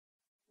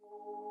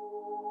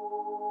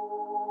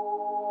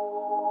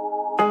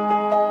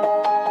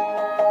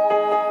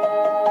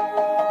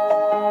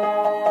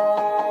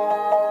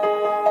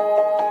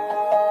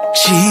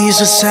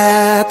Jesus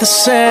at the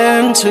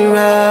center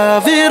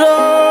of it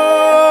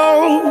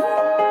all.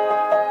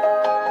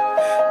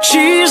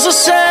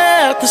 Jesus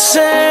at the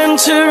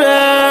center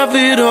of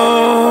it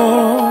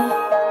all.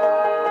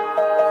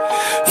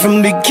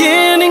 From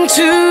beginning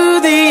to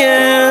the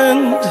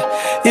end,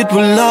 it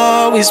will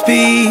always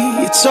be,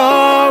 it's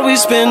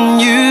always been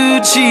you,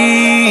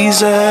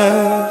 Jesus.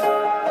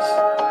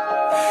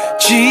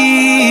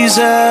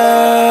 Jesus.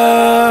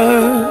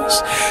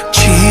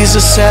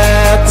 Jesus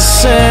at the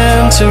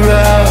center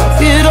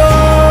of it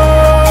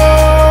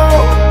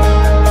all.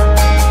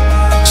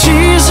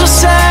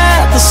 Jesus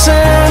at the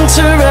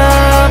center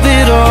of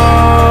it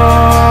all.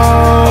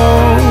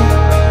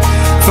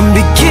 From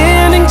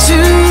beginning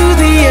to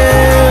the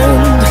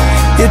end,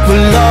 it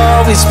will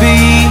always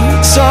be,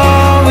 it's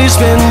always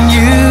been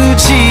you,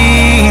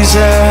 Jesus.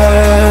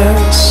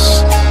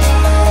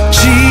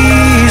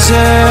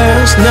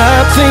 Jesus,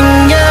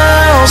 nothing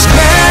else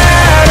matters.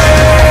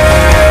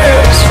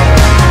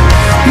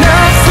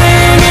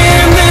 Nothing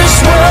in this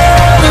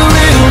world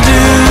will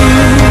do.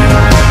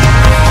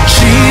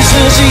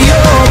 Jesus,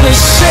 you're the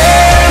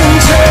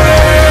center,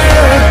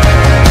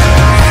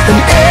 and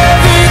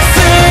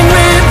everything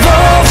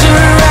revolves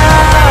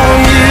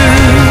around you.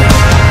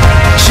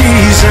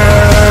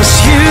 Jesus,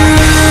 you.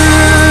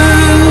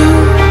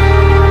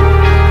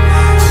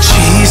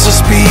 Jesus,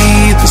 be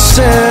the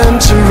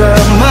center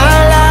of my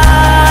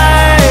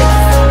life.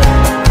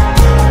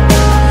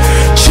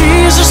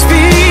 Jesus,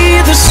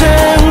 be the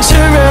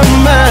center of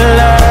my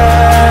life.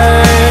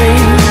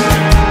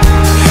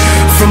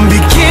 From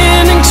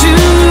beginning to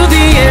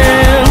the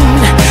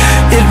end,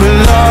 it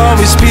will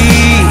always be,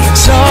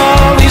 it's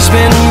always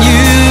been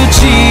you,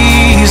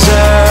 Jesus.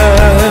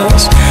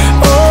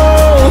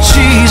 Oh,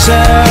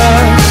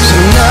 Jesus,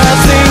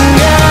 nothing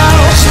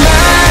else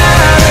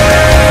matters.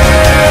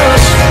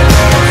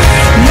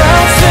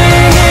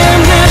 Nothing in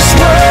this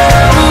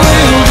world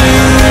will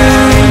do.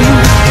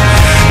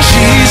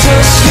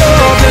 Jesus,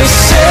 you're the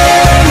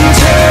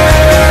center,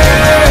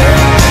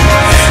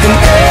 and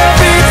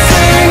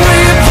everything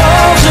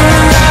revolves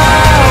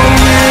around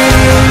you.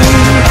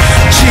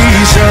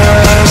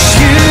 Jesus,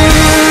 you.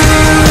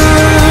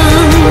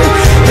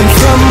 And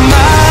from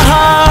my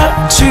heart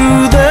to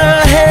the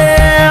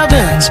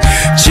heavens,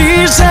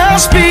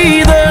 Jesus, be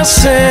the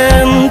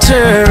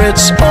center.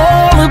 It's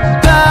all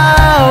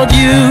about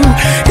you.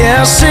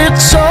 Yes,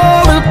 it's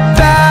all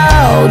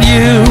about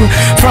you.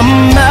 From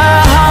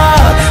my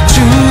heart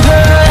to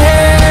the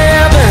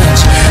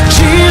heavens,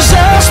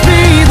 Jesus,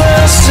 be the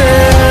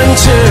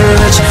center.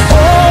 It's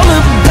all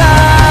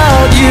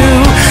about you.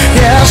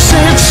 Yes,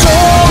 it's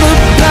all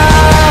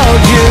about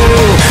you.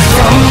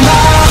 From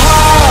my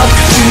heart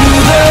to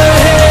the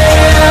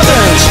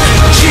heavens,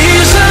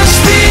 Jesus,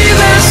 be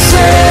the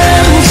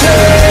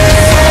center.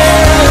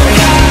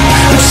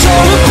 It's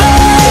all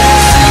about,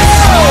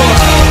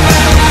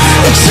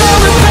 it's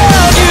all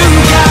about you,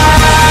 God.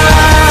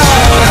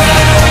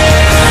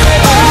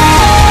 Oh,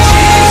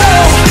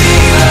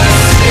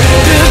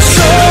 it's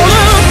all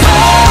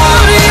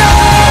about you.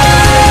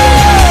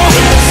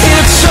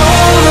 It's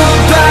all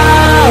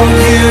about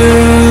you.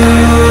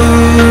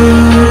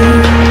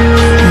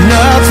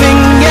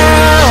 Nothing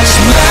else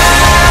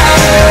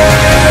matters.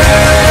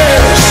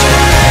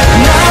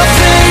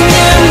 Nothing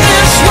in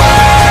this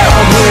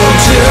world will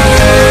do.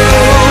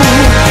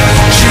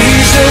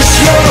 Jesus,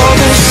 you're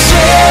the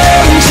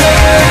center,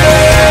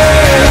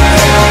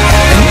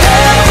 and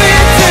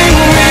everything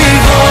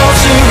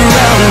revolves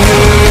around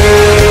you.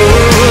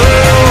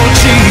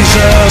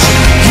 Jesus,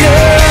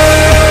 yeah.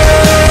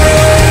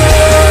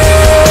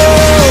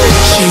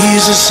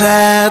 Jesus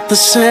at the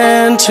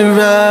center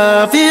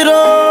of it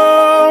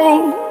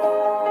all.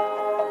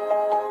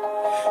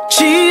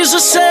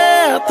 Jesus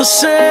at the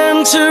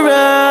center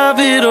of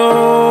it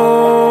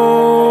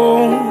all.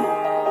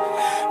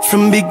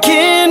 From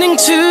beginning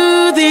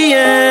to the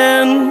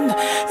end,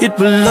 it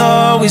will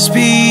always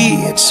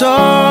be, it's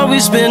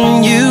always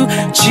been you,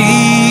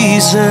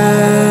 Jesus.